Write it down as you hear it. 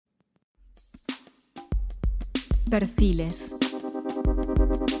Perfiles.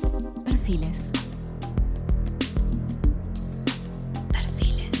 Perfiles.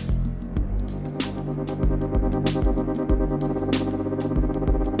 Perfiles.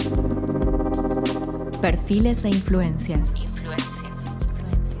 Perfiles e influencias.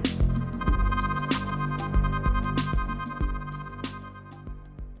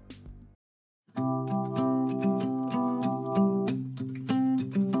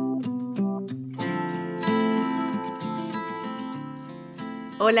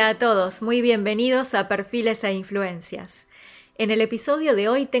 Hola a todos, muy bienvenidos a Perfiles e Influencias. En el episodio de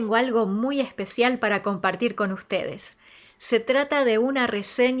hoy tengo algo muy especial para compartir con ustedes. Se trata de una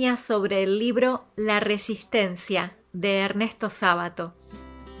reseña sobre el libro La Resistencia, de Ernesto Sabato.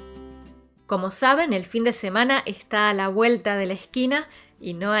 Como saben, el fin de semana está a la vuelta de la esquina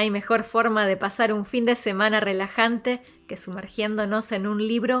y no hay mejor forma de pasar un fin de semana relajante que sumergiéndonos en un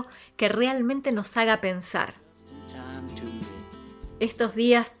libro que realmente nos haga pensar. Estos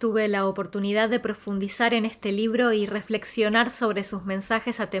días tuve la oportunidad de profundizar en este libro y reflexionar sobre sus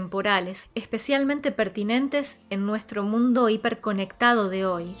mensajes atemporales, especialmente pertinentes en nuestro mundo hiperconectado de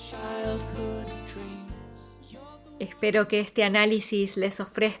hoy. Espero que este análisis les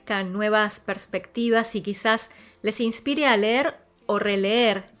ofrezca nuevas perspectivas y quizás les inspire a leer o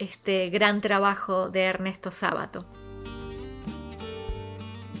releer este gran trabajo de Ernesto Sabato.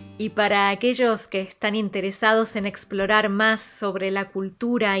 Y para aquellos que están interesados en explorar más sobre la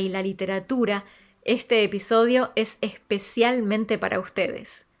cultura y la literatura, este episodio es especialmente para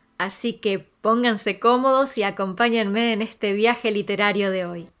ustedes. Así que pónganse cómodos y acompáñenme en este viaje literario de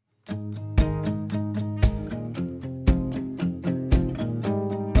hoy.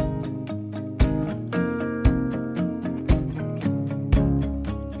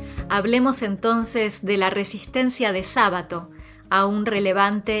 Hablemos entonces de la resistencia de Sabato, aún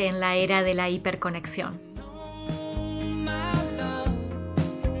relevante en la era de la hiperconexión.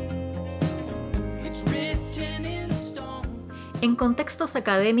 En contextos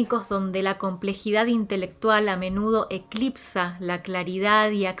académicos donde la complejidad intelectual a menudo eclipsa la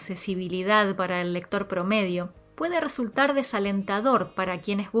claridad y accesibilidad para el lector promedio, puede resultar desalentador para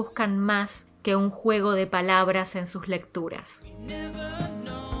quienes buscan más que un juego de palabras en sus lecturas.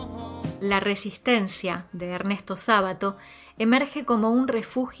 La Resistencia, de Ernesto Sabato, emerge como un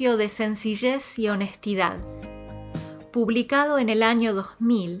refugio de sencillez y honestidad. Publicado en el año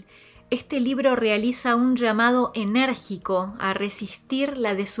 2000, este libro realiza un llamado enérgico a resistir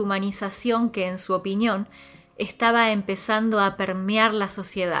la deshumanización que, en su opinión, estaba empezando a permear la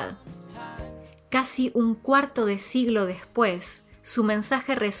sociedad. Casi un cuarto de siglo después, su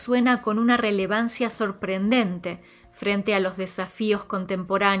mensaje resuena con una relevancia sorprendente frente a los desafíos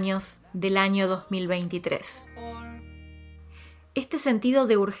contemporáneos del año 2023. Este sentido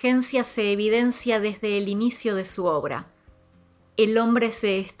de urgencia se evidencia desde el inicio de su obra. El hombre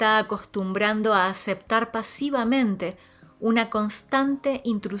se está acostumbrando a aceptar pasivamente una constante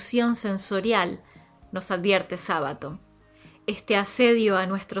intrusión sensorial, nos advierte Sabato. Este asedio a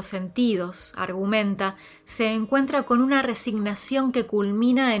nuestros sentidos, argumenta, se encuentra con una resignación que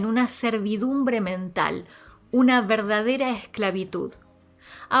culmina en una servidumbre mental, una verdadera esclavitud.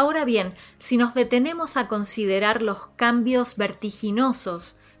 Ahora bien, si nos detenemos a considerar los cambios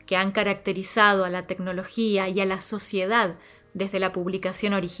vertiginosos que han caracterizado a la tecnología y a la sociedad desde la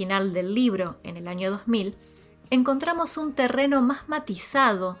publicación original del libro en el año 2000, encontramos un terreno más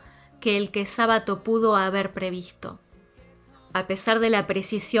matizado que el que Sabato pudo haber previsto. A pesar de la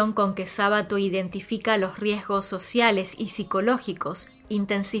precisión con que Sabato identifica los riesgos sociales y psicológicos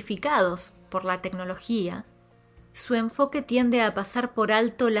intensificados por la tecnología, su enfoque tiende a pasar por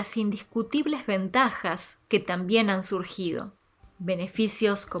alto las indiscutibles ventajas que también han surgido.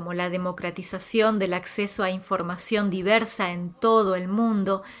 Beneficios como la democratización del acceso a información diversa en todo el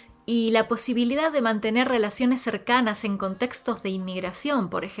mundo y la posibilidad de mantener relaciones cercanas en contextos de inmigración,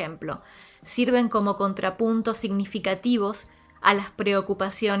 por ejemplo, sirven como contrapuntos significativos a las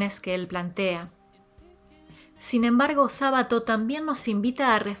preocupaciones que él plantea. Sin embargo, Sabato también nos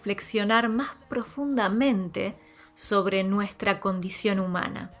invita a reflexionar más profundamente sobre nuestra condición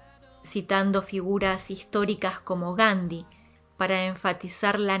humana, citando figuras históricas como Gandhi, para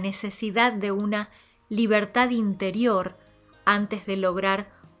enfatizar la necesidad de una libertad interior antes de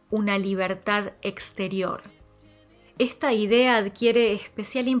lograr una libertad exterior. Esta idea adquiere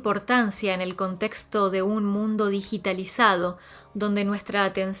especial importancia en el contexto de un mundo digitalizado, donde nuestra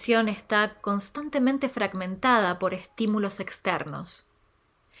atención está constantemente fragmentada por estímulos externos.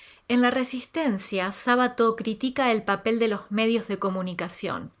 En La Resistencia, Sabato critica el papel de los medios de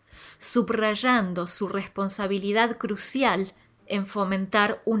comunicación, subrayando su responsabilidad crucial en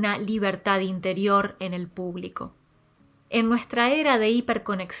fomentar una libertad interior en el público. En nuestra era de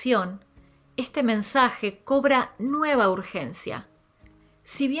hiperconexión, este mensaje cobra nueva urgencia.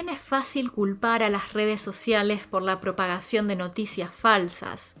 Si bien es fácil culpar a las redes sociales por la propagación de noticias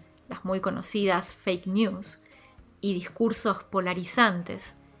falsas, las muy conocidas fake news, y discursos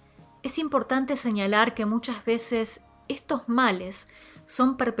polarizantes, es importante señalar que muchas veces estos males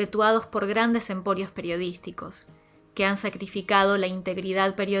son perpetuados por grandes emporios periodísticos, que han sacrificado la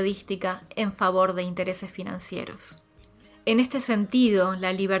integridad periodística en favor de intereses financieros. En este sentido,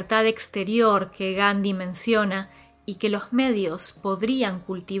 la libertad exterior que Gandhi menciona y que los medios podrían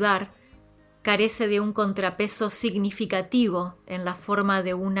cultivar, carece de un contrapeso significativo en la forma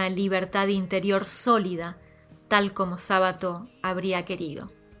de una libertad interior sólida, tal como Sabato habría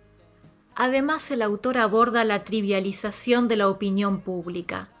querido. Además, el autor aborda la trivialización de la opinión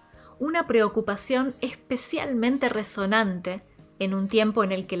pública, una preocupación especialmente resonante en un tiempo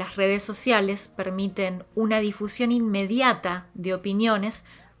en el que las redes sociales permiten una difusión inmediata de opiniones,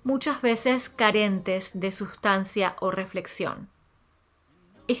 muchas veces carentes de sustancia o reflexión.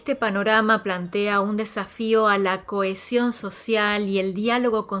 Este panorama plantea un desafío a la cohesión social y el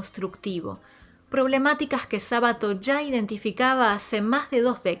diálogo constructivo, problemáticas que Sabato ya identificaba hace más de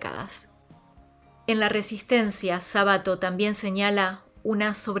 2 décadas. En la resistencia, Sabato también señala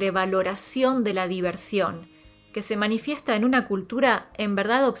una sobrevaloración de la diversión, que se manifiesta en una cultura en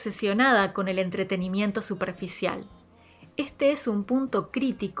verdad obsesionada con el entretenimiento superficial. Este es un punto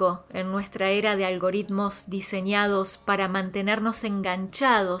crítico en nuestra era de algoritmos diseñados para mantenernos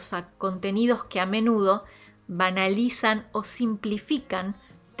enganchados a contenidos que a menudo banalizan o simplifican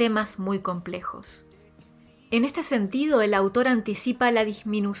temas muy complejos. En este sentido, el autor anticipa la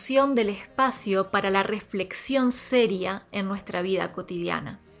disminución del espacio para la reflexión seria en nuestra vida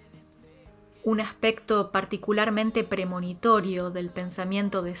cotidiana. Un aspecto particularmente premonitorio del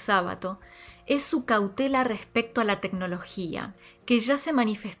pensamiento de Sabato es su cautela respecto a la tecnología, que ya se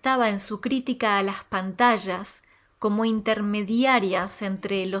manifestaba en su crítica a las pantallas como intermediarias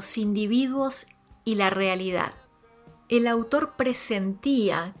entre los individuos y la realidad. El autor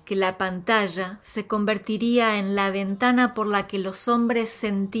presentía que la pantalla se convertiría en la ventana por la que los hombres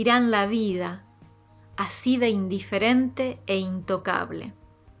sentirán la vida, así de indiferente e intocable.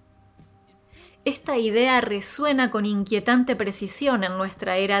 Esta idea resuena con inquietante precisión en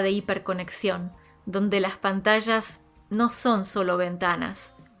nuestra era de hiperconexión, donde las pantallas no son solo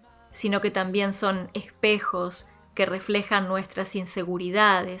ventanas, sino que también son espejos que reflejan nuestras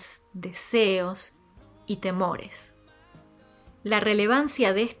inseguridades, deseos y temores. La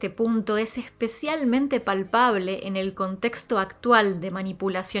relevancia de este punto es especialmente palpable en el contexto actual de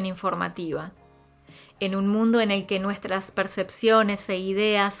manipulación informativa. En un mundo en el que nuestras percepciones e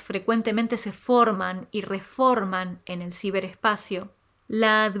ideas frecuentemente se forman y reforman en el ciberespacio,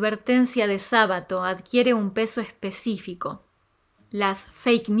 la advertencia de Sabato adquiere un peso específico. Las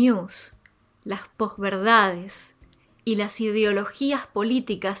fake news, las posverdades y las ideologías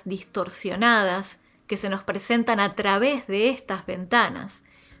políticas distorsionadas que se nos presentan a través de estas ventanas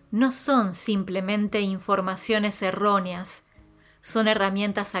no son simplemente informaciones erróneas, son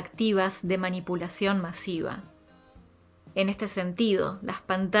herramientas activas de manipulación masiva. En este sentido, las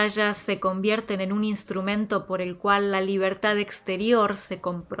pantallas se convierten en un instrumento por el cual la libertad exterior se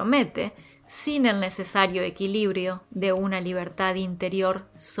compromete sin el necesario equilibrio de una libertad interior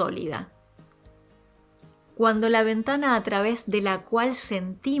sólida. Cuando la ventana a través de la cual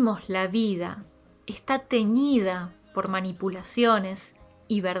sentimos la vida está teñida por manipulaciones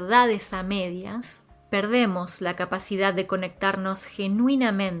y verdades a medias, perdemos la capacidad de conectarnos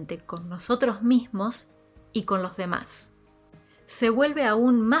genuinamente con nosotros mismos y con los demás. Se vuelve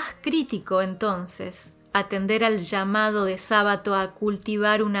aún más crítico entonces atender al llamado de Sabato a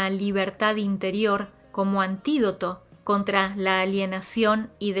cultivar una libertad interior como antídoto contra la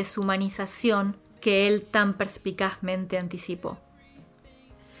alienación y deshumanización que él tan perspicazmente anticipó.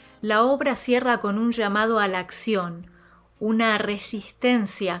 La obra cierra con un llamado a la acción, una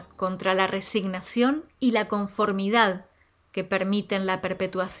resistencia contra la resignación y la conformidad que permiten la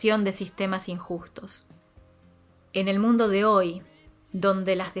perpetuación de sistemas injustos. En el mundo de hoy,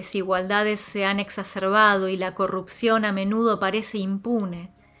 donde las desigualdades se han exacerbado y la corrupción a menudo parece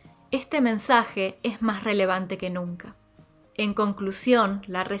impune, este mensaje es más relevante que nunca. En conclusión,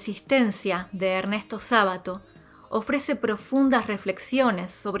 la resistencia de Ernesto Sabato ofrece profundas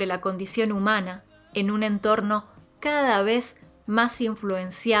reflexiones sobre la condición humana en un entorno cada vez más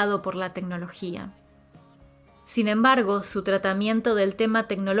influenciado por la tecnología. Sin embargo, su tratamiento del tema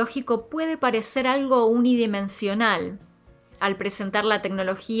tecnológico puede parecer algo unidimensional, al presentar la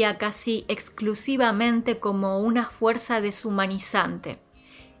tecnología casi exclusivamente como una fuerza deshumanizante.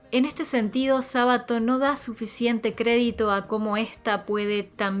 En este sentido, Sabato no da suficiente crédito a cómo ésta puede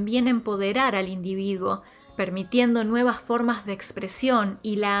también empoderar al individuo, permitiendo nuevas formas de expresión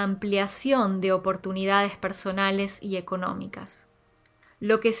y la ampliación de oportunidades personales y económicas.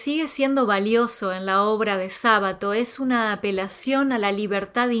 Lo que sigue siendo valioso en la obra de Sabato es una apelación a la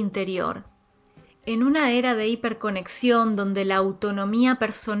libertad interior. En una era de hiperconexión donde la autonomía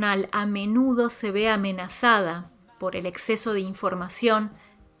personal a menudo se ve amenazada por el exceso de información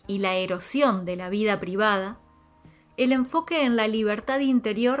y la erosión de la vida privada, el enfoque en la libertad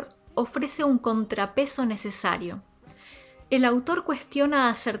interior ofrece un contrapeso necesario. El autor cuestiona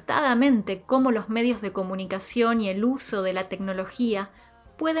acertadamente cómo los medios de comunicación y el uso de la tecnología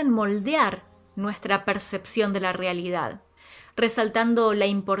pueden moldear nuestra percepción de la realidad, resaltando la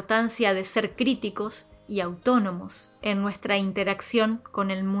importancia de ser críticos y autónomos en nuestra interacción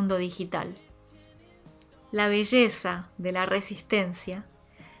con el mundo digital. La belleza de la resistencia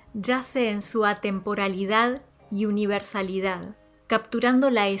yace en su atemporalidad y universalidad, capturando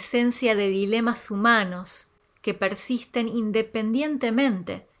la esencia de dilemas humanos que persisten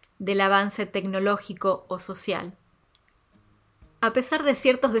independientemente del avance tecnológico o social. A pesar de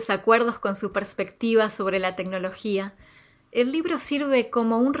ciertos desacuerdos con su perspectiva sobre la tecnología, el libro sirve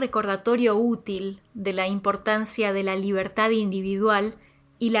como un recordatorio útil de la importancia de la libertad individual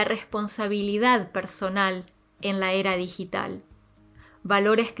y la responsabilidad personal en la era digital,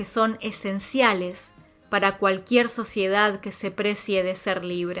 valores que son esenciales para cualquier sociedad que se precie de ser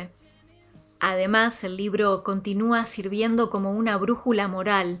libre. Además, el libro continúa sirviendo como una brújula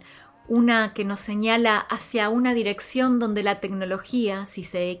moral, una que nos señala hacia una dirección donde la tecnología, si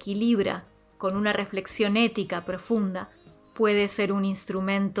se equilibra con una reflexión ética profunda, puede ser un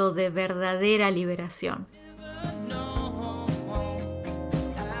instrumento de verdadera liberación.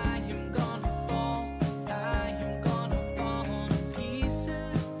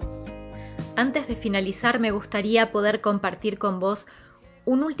 Antes de finalizar, me gustaría poder compartir con vos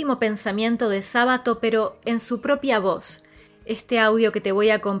un último pensamiento de Sabato, pero en su propia voz. Este audio que te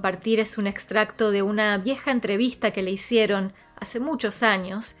voy a compartir es un extracto de una vieja entrevista que le hicieron hace muchos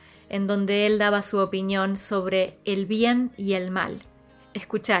años, en donde él daba su opinión sobre el bien y el mal.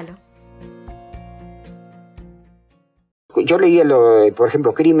 Escúchalo. Yo leía, por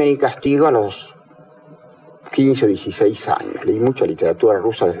ejemplo, Crimen y Castigo a los 15 o 16 años. Leí mucha literatura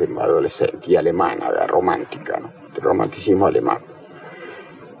rusa desde adolescente y alemana, la romántica, ¿no? El romanticismo alemán.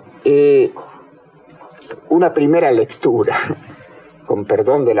 Una primera lectura, con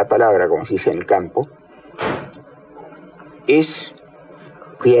perdón de la palabra, como se dice en el campo, es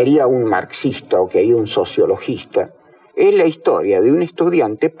que haría un marxista o que haría un sociologista, es la historia de un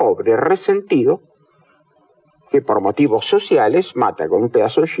estudiante pobre, resentido, que por motivos sociales mata con un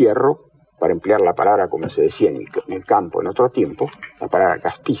pedazo de fierro, para emplear la palabra como se decía en el campo en otro tiempo, la palabra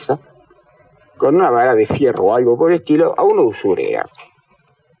castiza, con una vara de fierro o algo por el estilo, a una usurera.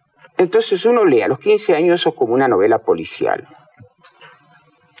 Entonces uno lee a los 15 años eso como una novela policial.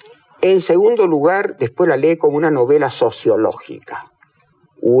 En segundo lugar, después la lee como una novela sociológica.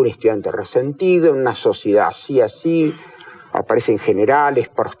 Un estudiante resentido en una sociedad así, aparecen generales,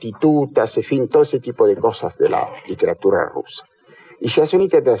 prostitutas, en fin, todo ese tipo de cosas de la literatura rusa. Y se hace una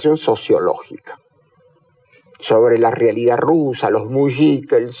interpretación sociológica sobre la realidad rusa, los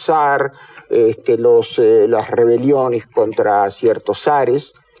mujik, el zar, las rebeliones contra ciertos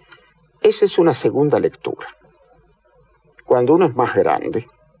zares. Esa es una segunda lectura. Cuando uno es más grande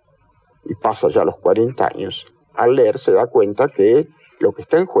y pasa ya los 40 años, al leer se da cuenta que lo que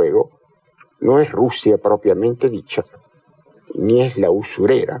está en juego no es Rusia propiamente dicha, ni es la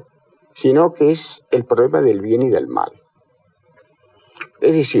usurera, sino que es el problema del bien y del mal.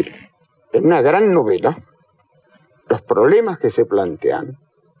 Es decir, en una gran novela, los problemas que se plantean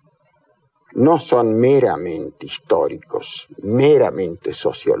no son meramente históricos, meramente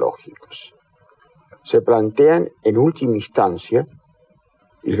sociológicos. Se plantean en última instancia,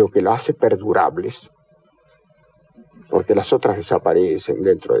 y lo que lo hace perdurables, porque las otras desaparecen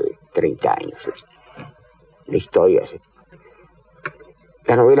dentro de 30 años. La historia es...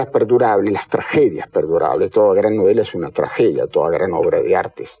 Las novelas perdurables, las tragedias perdurables, toda gran novela es una tragedia, toda gran obra de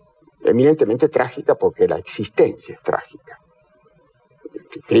arte es eminentemente trágica porque la existencia es trágica.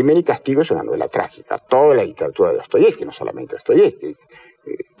 Crimen y Castigo es una novela trágica. Toda la literatura de Dostoyevski, no solamente Dostoyevski,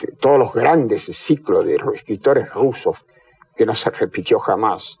 todos los grandes ciclos de escritores rusos que no se repitió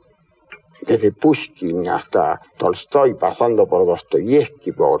jamás, desde Pushkin hasta Tolstoy, pasando por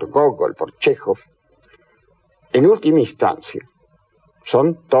Dostoyevski, por Gogol, por Chekhov, en última instancia,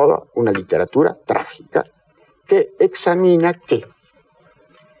 son toda una literatura trágica que examina que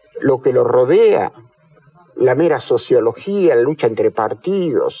lo que lo rodea, la mera sociología, la lucha entre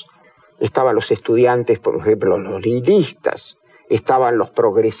partidos. Estaban los estudiantes, por ejemplo, los nihilistas, estaban los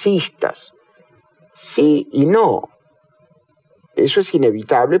progresistas. Sí y no. Eso es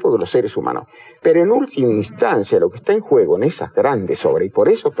inevitable porque los seres humanos. Pero en última instancia, lo que está en juego en esas grandes obras, y por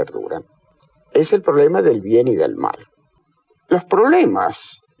eso perduran, es el problema del bien y del mal. Los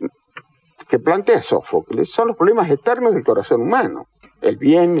problemas que plantea Sófocles son los problemas eternos del corazón humano. El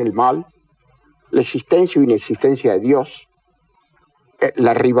bien, el mal, la existencia o inexistencia de Dios,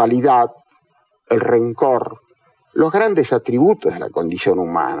 la rivalidad, el rencor, los grandes atributos de la condición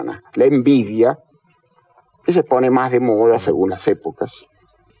humana, la envidia, que se pone más de moda según las épocas.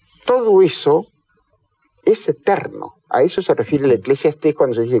 Todo eso es eterno. A eso se refiere la Eclesiastés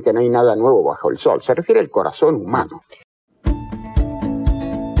cuando se dice que no hay nada nuevo bajo el sol. Se refiere al corazón humano.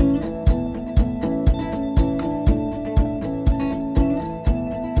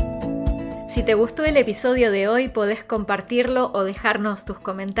 Si te gustó el episodio de hoy, podés compartirlo o dejarnos tus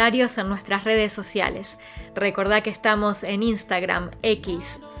comentarios en nuestras redes sociales. Recordá que estamos en Instagram,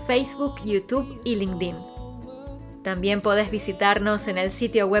 X, Facebook, YouTube y LinkedIn. También podés visitarnos en el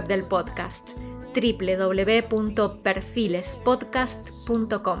sitio web del podcast,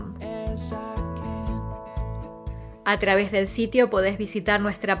 www.perfilespodcast.com. A través del sitio podés visitar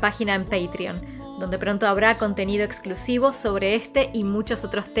nuestra página en Patreon, donde pronto habrá contenido exclusivo sobre este y muchos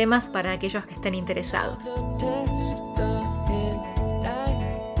otros temas para aquellos que estén interesados.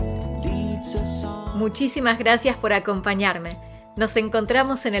 Muchísimas gracias por acompañarme. Nos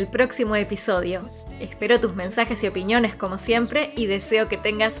encontramos en el próximo episodio. Espero tus mensajes y opiniones como siempre y deseo que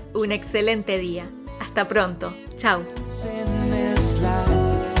tengas un excelente día. Hasta pronto. Chao.